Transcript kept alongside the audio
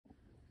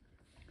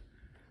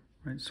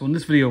Right, so in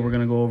this video, we're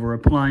going to go over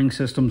applying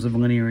systems of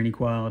linear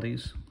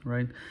inequalities,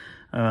 right?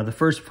 The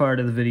first part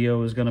of the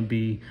video is going to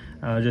be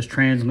just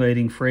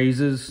translating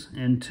phrases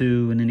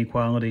into an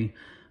inequality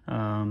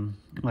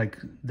like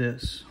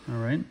this, all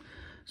right?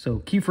 So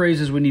key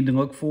phrases we need to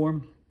look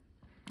for.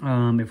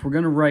 If we're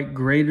going to write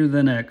greater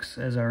than x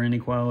as our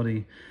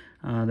inequality,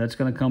 that's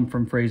going to come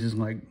from phrases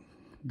like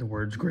the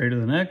words greater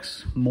than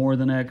x, more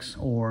than x,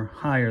 or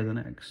higher than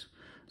x,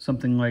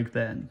 something like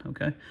that,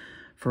 okay?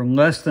 For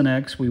less than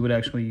x, we would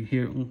actually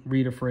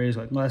read a phrase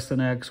like less than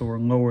x or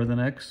lower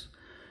than x,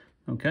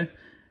 okay?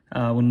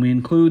 When we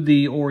include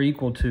the or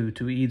equal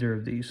to either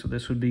of these, so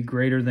this would be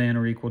greater than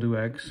or equal to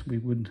x, we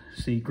would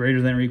see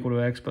greater than or equal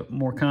to x, but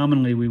more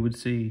commonly we would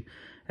see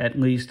at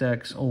least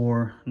x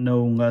or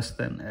no less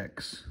than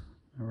x,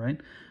 all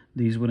right?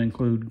 These would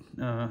include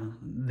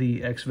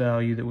the x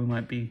value that we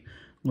might be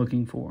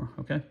looking for,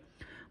 okay?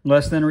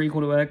 Less than or equal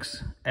to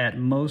x, at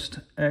most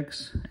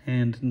x,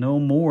 and no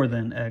more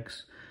than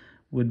x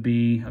would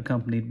be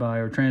accompanied by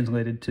or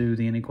translated to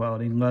the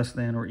inequality less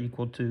than or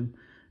equal to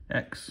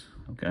x,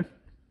 okay?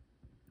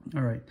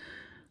 All right,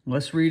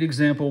 let's read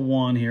example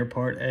 1 here,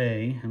 part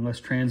A, and let's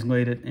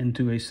translate it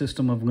into a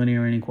system of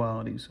linear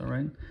inequalities, all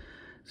right?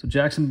 So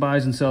Jackson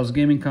buys and sells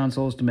gaming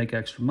consoles to make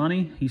extra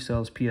money. He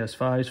sells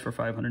PS5s for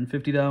 $550 and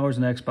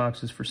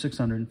Xboxes for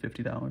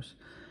 $650.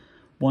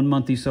 1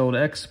 month he sold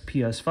X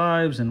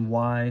PS5s and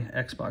Y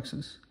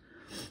Xboxes.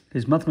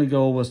 His monthly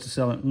goal was to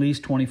sell at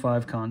least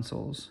 25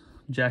 consoles.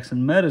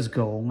 Jackson met his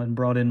goal and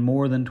brought in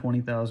more than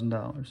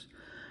 $20,000.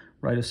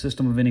 Write a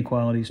system of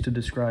inequalities to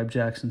describe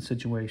Jackson's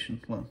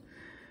situation. Well,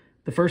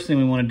 the first thing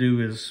we want to do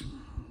is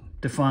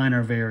define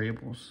our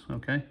variables,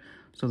 okay?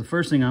 So the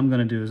first thing I'm going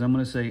to do is I'm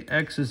going to say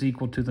X is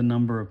equal to the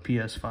number of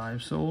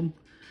PS5 sold,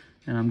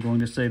 and I'm going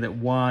to say that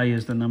Y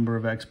is the number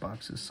of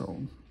Xboxes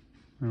sold,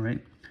 all right?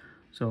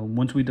 So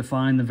once we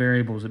define the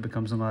variables, it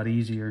becomes a lot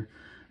easier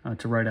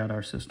to write out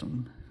our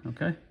system,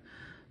 okay?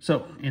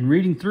 So in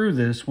reading through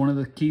this, one of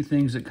the key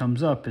things that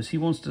comes up is he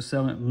wants to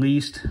sell at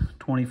least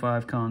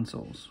 25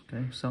 consoles,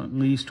 okay? Sell at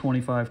least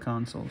 25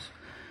 consoles.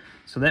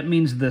 So that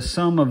means the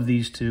sum of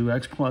these two,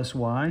 X plus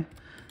Y,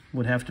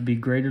 would have to be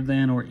greater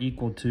than or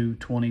equal to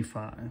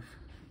 25.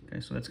 Okay,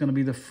 so that's going to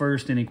be the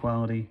first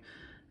inequality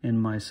in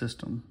my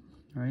system,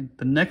 all right?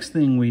 The next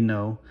thing we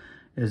know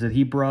is that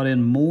he brought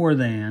in more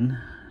than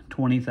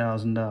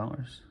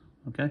 $20,000,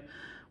 okay?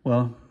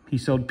 Well, he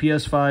sold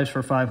PS5s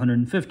for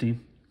 $550.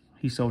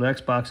 He sold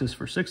Xboxes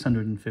for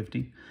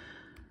 $650.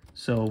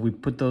 So we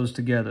put those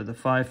together. The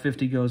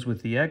 $550 goes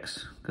with the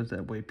X, because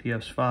that way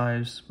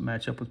PS5s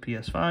match up with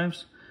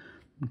PS5s,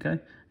 okay?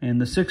 And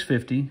the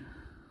 $650,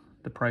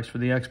 the price for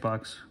the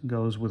Xbox,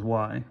 goes with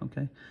Y,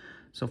 okay?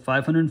 So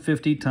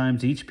 $550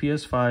 times each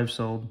PS5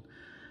 sold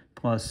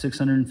plus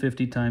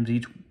 $650 times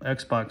each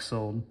Xbox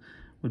sold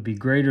would be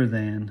greater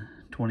than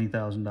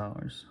 $20,000,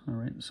 all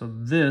right? So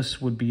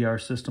this would be our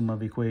system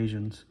of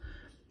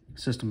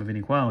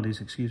inequalities,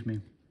 excuse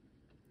me,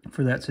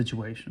 for that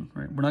situation,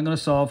 right? We're not going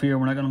to solve here.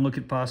 We're not going to look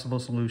at possible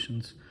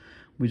solutions.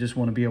 We just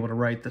want to be able to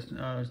write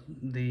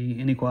the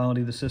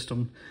inequality, the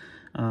system,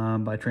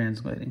 by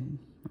translating,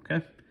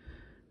 okay?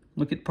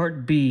 Look at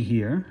part B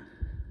here,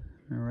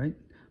 all right?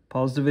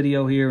 Pause the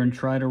video here and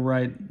try to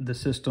write the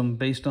system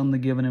based on the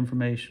given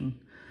information.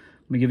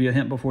 Let me give you a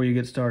hint before you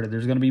get started.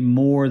 There's going to be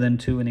more than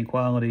 2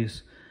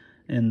 inequalities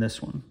in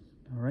this one,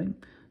 all right?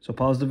 So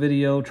pause the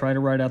video, try to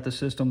write out the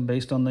system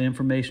based on the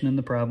information in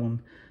the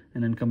problem,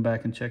 and then come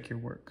back and check your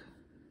work.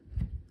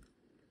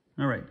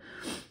 All right,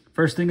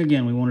 first thing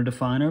again, we want to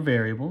define our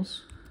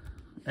variables.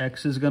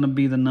 X is going to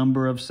be the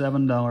number of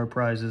 $7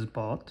 prizes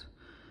bought,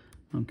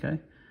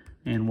 okay?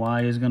 And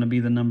Y is going to be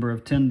the number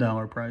of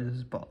 $10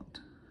 prizes bought,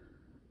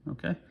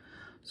 okay?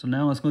 So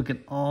now let's look at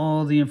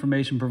all the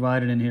information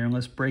provided in here and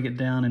let's break it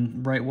down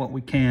and write what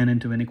we can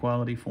into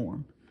inequality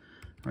form.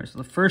 All right, so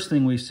the first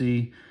thing we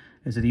see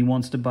is that he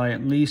wants to buy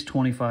at least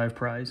 25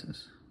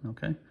 prizes,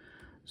 okay?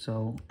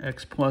 So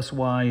X plus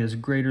Y is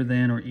greater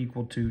than or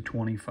equal to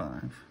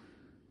 25,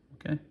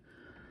 okay?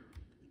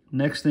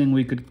 Next thing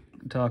we could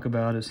talk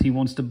about is he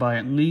wants to buy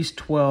at least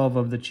 12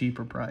 of the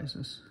cheaper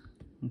prizes,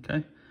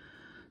 okay?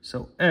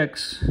 So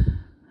X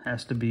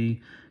has to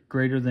be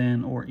greater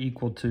than or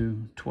equal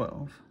to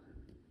 12,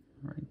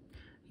 right?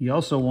 He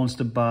also wants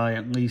to buy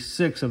at least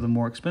 6 of the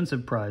more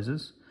expensive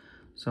prizes,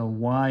 so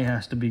Y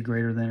has to be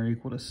greater than or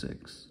equal to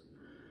 6.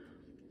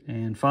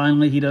 And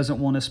finally, he doesn't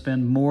want to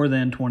spend more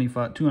than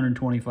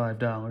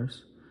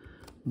 $225,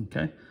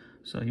 okay?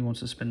 So he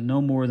wants to spend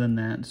no more than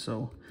that.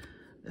 So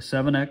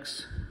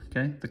 7X,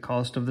 okay, the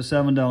cost of the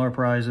 $7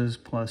 prizes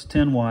plus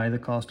 10Y, the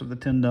cost of the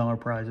 $10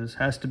 prizes,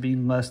 has to be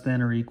less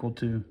than or equal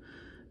to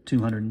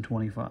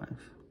 225,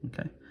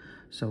 okay?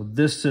 So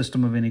this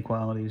system of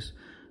inequalities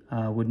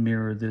would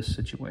mirror this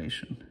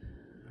situation,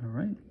 all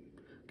right?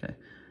 Okay,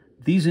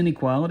 these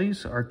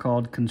inequalities are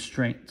called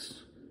constraints.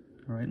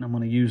 All right, and I'm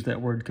going to use that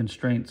word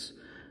constraints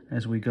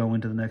as we go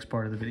into the next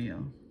part of the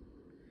video.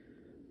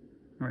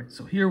 All right,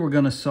 so here we're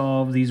going to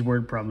solve these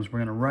word problems. We're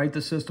going to write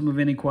the system of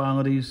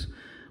inequalities.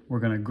 We're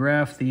going to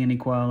graph the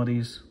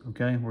inequalities,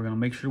 okay? We're going to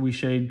make sure we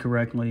shade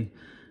correctly,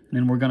 and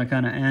then we're going to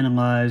kind of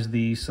analyze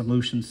the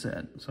solution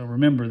set. So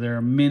remember, there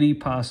are many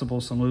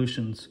possible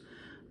solutions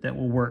that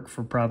will work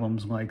for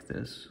problems like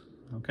this,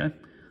 okay?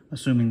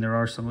 Assuming there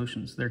are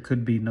solutions. There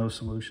could be no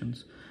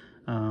solutions.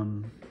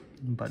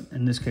 But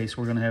in this case,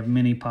 we're going to have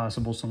many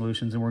possible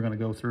solutions, and we're going to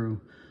go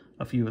through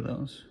a few of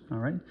those, all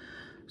right?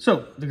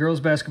 So the girls'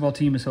 basketball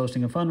team is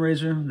hosting a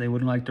fundraiser. They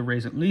would like to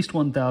raise at least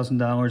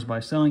 $1,000 by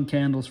selling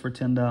candles for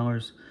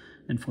 $10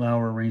 and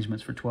flower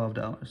arrangements for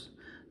 $12.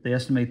 They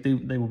estimate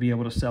they will be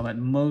able to sell at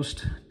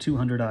most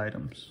 200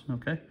 items,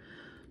 okay?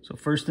 So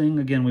first thing,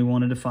 again, we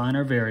want to define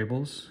our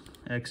variables.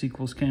 X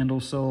equals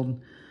candles sold,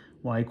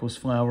 Y equals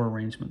flower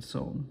arrangements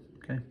sold,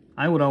 okay?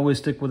 I would always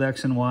stick with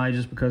X and Y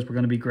just because we're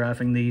going to be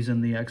graphing these in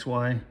the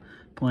XY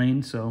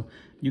plane. So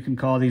you can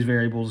call these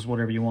variables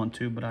whatever you want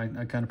to, but I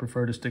kind of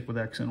prefer to stick with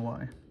X and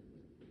Y.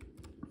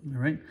 All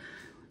right,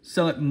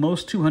 sell at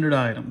most 200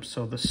 items.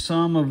 So the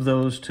sum of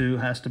those two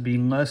has to be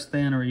less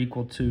than or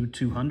equal to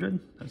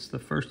 200. That's the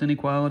first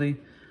inequality.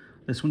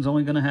 This one's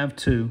only going to have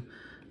 2.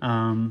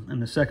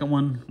 And the second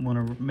one, we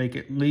want to make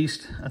at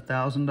least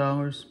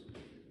 $1,000.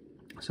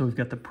 So we've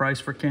got the price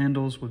for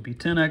candles would be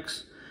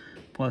 10x,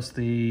 plus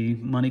the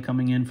money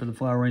coming in for the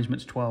flower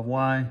arrangements,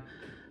 12y,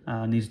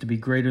 needs to be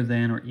greater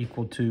than or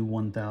equal to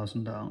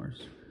 $1,000.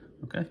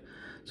 Okay,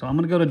 so I'm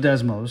going to go to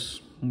Desmos.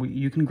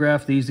 You can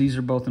graph these. These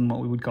are both in what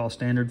we would call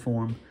standard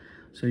form.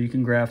 So you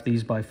can graph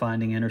these by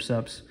finding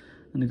intercepts,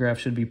 and the graph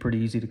should be pretty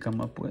easy to come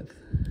up with.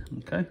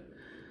 Okay,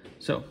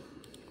 so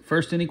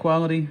first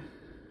inequality,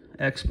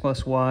 x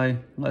plus y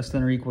less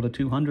than or equal to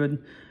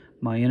 200.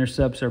 My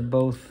intercepts are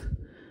both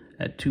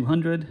at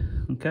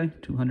 200. Okay,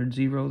 200,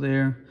 0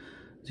 there,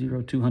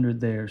 0,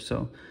 200 there.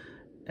 So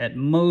at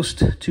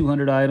most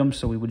 200 items,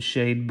 so we would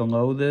shade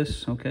below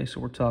this. Okay, so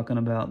we're talking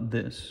about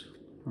this.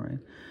 All right.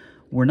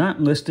 We're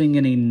not listing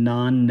any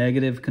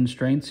non-negative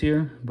constraints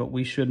here, but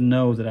we should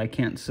know that I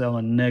can't sell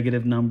a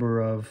negative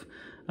number of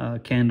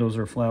candles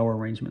or flower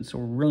arrangements. So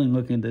we're really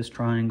looking at this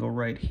triangle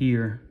right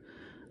here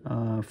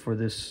for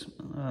this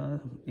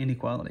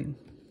inequality.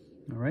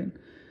 All right.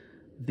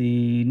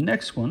 The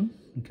next one,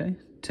 okay,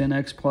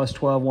 10x plus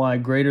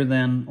 12y greater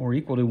than or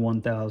equal to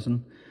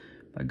 1,000.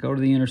 If I go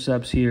to the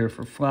intercepts here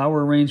for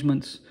flower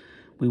arrangements,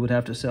 we would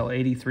have to sell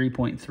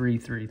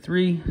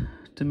 83.333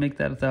 to make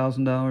that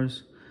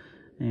 $1,000.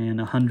 And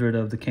 100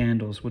 of the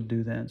candles would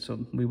do that.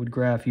 So we would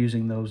graph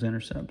using those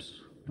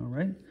intercepts, all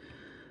right?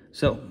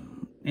 So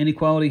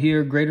inequality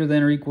here, greater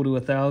than or equal to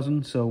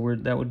 1,000. So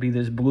that would be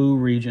this blue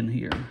region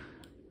here,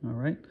 all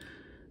right?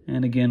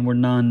 And again, we're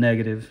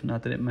non-negative,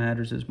 not that it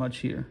matters as much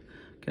here.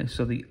 Okay,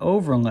 so the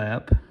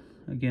overlap,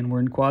 again,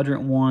 we're in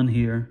quadrant 1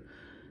 here,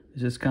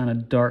 is this kind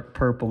of dark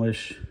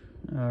purplish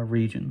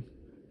region.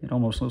 It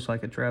almost looks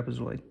like a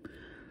trapezoid,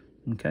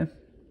 okay?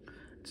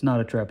 It's not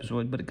a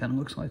trapezoid, but it kind of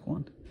looks like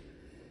one.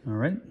 All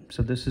right,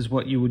 so this is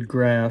what you would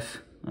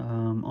graph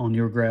on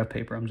your graph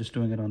paper. I'm just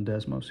doing it on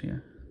Desmos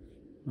here.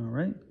 All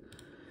right,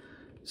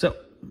 so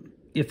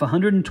if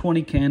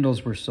 120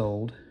 candles were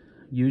sold,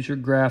 use your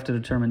graph to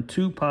determine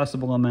 2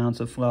 possible amounts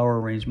of flower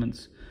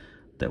arrangements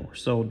that were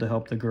sold to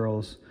help the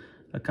girls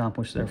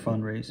accomplish their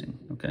fundraising.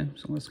 Okay,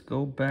 so let's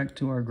go back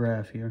to our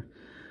graph here.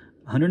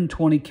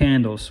 120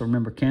 candles. So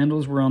remember,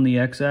 candles were on the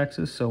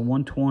x-axis, so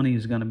 120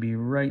 is going to be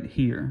right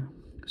here.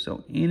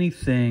 So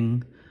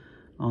anything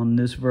on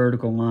this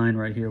vertical line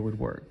right here would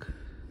work,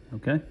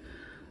 okay?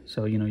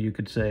 So, you know, you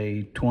could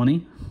say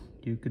 20,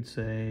 you could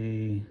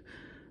say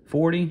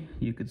 40,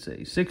 you could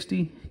say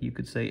 60, you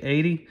could say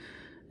 80.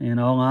 In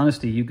all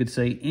honesty, you could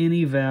say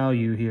any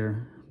value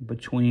here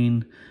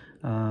between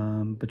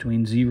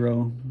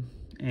 0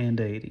 and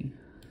 80,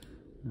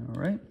 all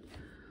right?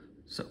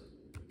 So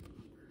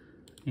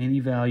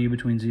any value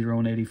between 0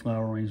 and 80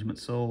 flower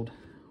arrangements sold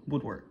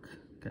would work,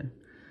 okay?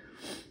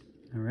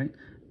 All right.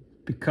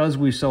 Because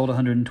we sold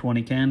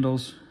 120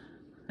 candles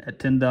at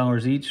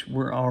 $10 each,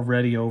 we're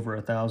already over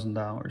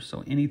 $1,000.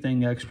 So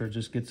anything extra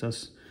just gets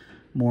us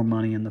more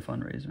money in the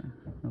fundraiser,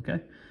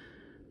 okay?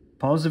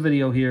 Pause the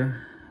video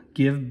here.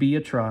 Give B a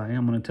try.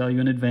 I'm going to tell you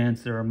in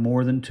advance there are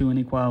more than 2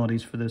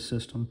 inequalities for this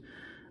system.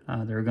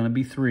 There are going to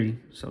be 3.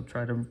 So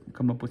try to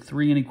come up with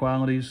 3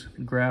 inequalities,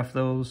 graph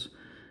those,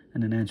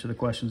 and then answer the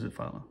questions that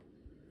follow.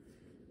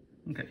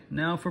 Okay,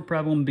 now for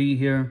problem B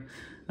here.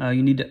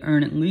 You need to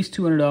earn at least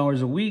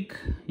 $200 a week.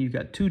 You've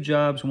got 2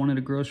 jobs, one at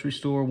a grocery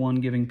store,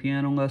 one giving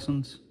piano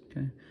lessons.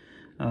 Okay.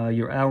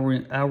 Your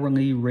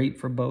hourly rate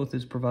for both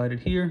is provided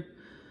here.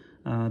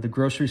 The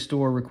grocery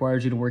store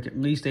requires you to work at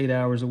least 8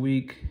 hours a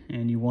week,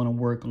 and you want to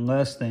work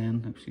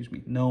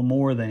no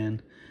more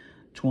than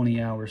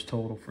 20 hours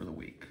total for the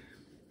week.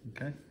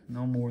 Okay,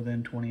 no more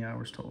than 20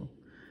 hours total.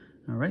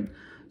 All right,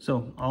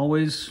 so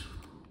always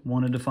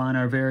want to define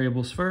our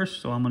variables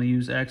first, so I'm going to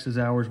use X as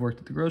hours worked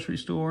at the grocery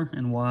store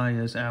and Y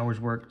as hours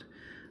worked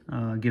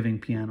giving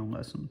piano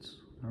lessons.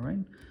 All right,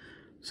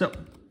 so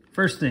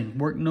first thing,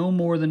 work no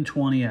more than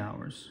 20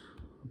 hours.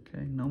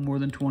 Okay, no more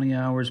than 20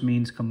 hours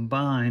means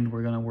combined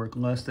we're going to work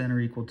less than or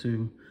equal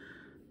to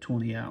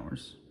 20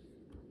 hours.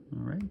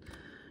 All right,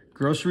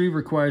 Grocery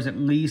requires at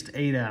least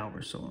 8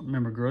 hours. So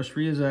remember,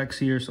 grocery is X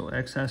here, so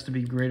X has to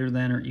be greater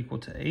than or equal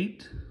to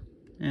 8.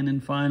 And then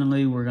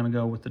finally, we're gonna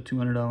go with the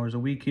 $200 a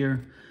week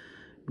here.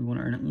 We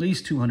wanna earn at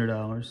least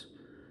 $200.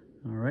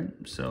 All right,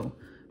 so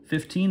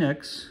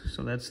 15X,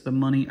 so that's the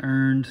money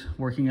earned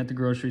working at the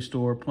grocery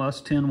store,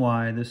 plus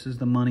 10Y, this is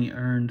the money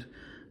earned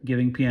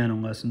giving piano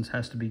lessons,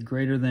 has to be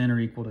greater than or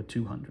equal to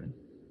 200,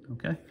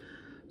 okay?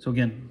 So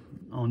again,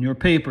 on your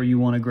paper, you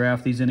want to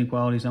graph these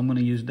inequalities. I'm going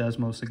to use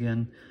Desmos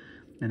again,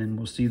 and then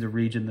we'll see the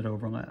region that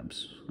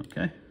overlaps,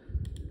 okay?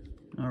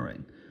 All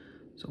right,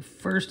 so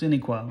first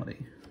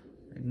inequality,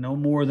 no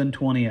more than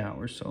 20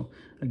 hours. So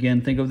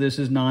again, think of this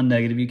as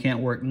non-negative. You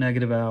can't work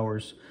negative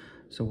hours.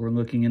 So we're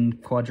looking in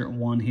quadrant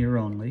 1 here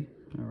only,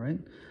 all right?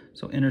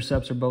 So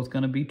intercepts are both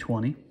going to be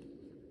 20.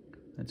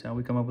 That's how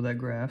we come up with that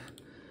graph.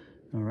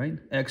 All right,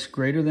 X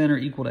greater than or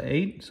equal to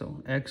 8.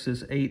 So X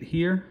is 8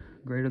 here.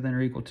 Greater than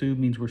or equal to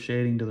means we're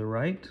shading to the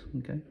right,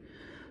 okay?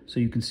 So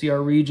you can see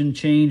our region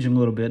change a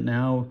little bit.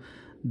 Now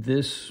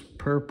this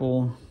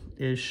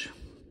purple-ish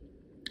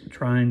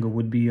triangle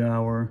would be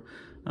our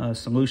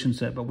solution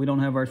set, but we don't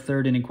have our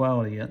third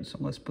inequality yet. So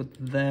let's put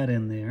that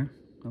in there,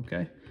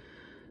 okay?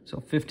 So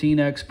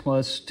 15X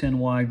plus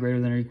 10Y greater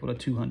than or equal to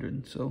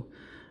 200. So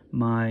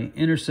my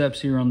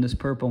intercepts here on this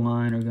purple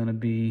line are gonna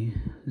be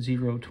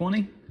 0,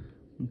 20,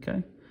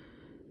 okay?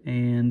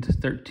 And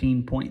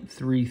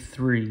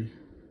 13.33,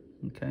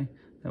 okay?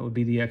 That would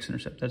be the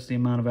x-intercept. That's the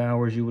amount of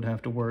hours you would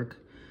have to work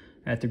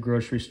at the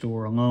grocery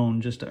store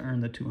alone just to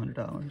earn the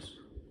 $200,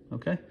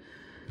 okay?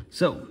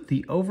 So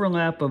the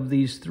overlap of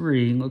these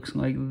three looks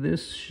like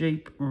this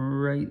shape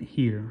right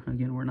here.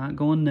 Again, we're not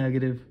going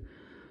negative,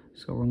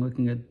 so we're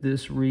looking at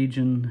this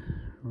region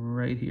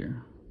right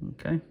here,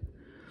 okay?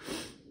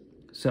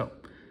 So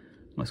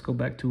let's go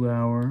back to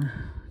our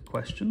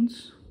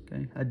questions.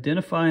 Okay.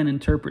 Identify and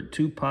interpret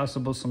 2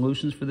 possible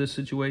solutions for this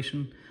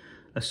situation.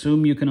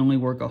 Assume you can only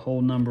work a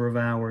whole number of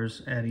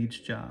hours at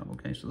each job.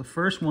 Okay, so the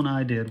first one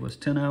I did was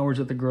 10 hours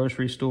at the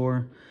grocery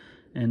store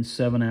and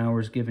 7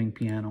 hours giving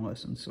piano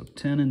lessons. So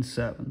 10 and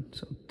 7.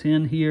 So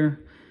 10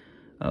 here,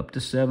 up to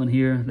 7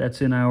 here.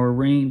 That's in our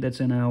range. That's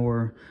in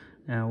our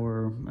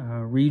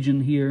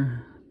region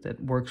here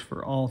that works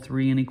for all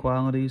 3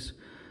 inequalities.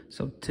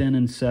 So 10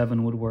 and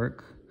 7 would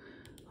work.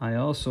 I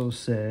also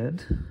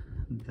said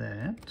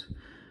that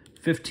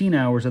 15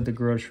 hours at the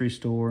grocery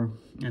store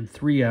and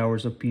 3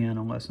 hours of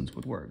piano lessons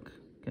would work.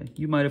 Okay,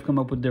 you might have come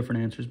up with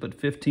different answers, but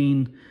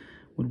 15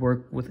 would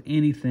work with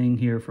anything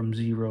here from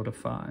 0 to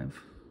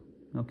 5.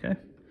 Okay,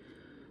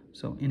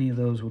 so any of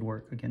those would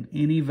work. Again,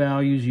 any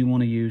values you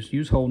want to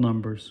use whole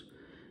numbers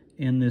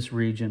in this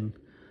region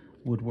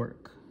would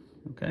work.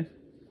 Okay,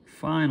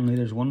 finally,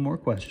 there's one more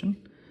question.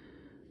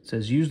 It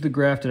says, use the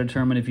graph to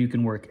determine if you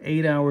can work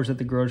 8 hours at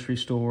the grocery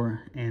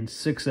store and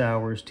 6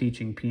 hours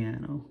teaching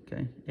piano,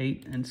 okay?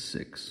 8 and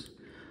 6.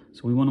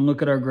 So we want to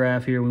look at our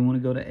graph here. We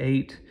want to go to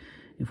 8.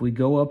 If we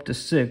go up to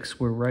 6,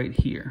 we're right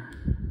here,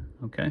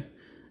 okay?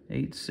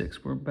 8,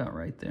 6, we're about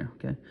right there,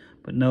 okay?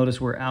 But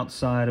notice we're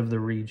outside of the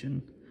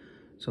region,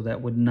 so that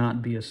would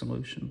not be a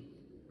solution,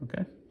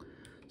 okay?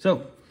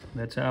 So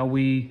that's how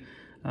we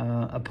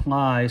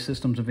apply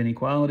systems of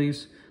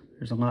inequalities.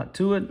 There's a lot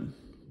to it,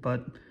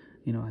 but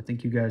I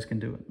think you guys can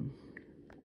do it.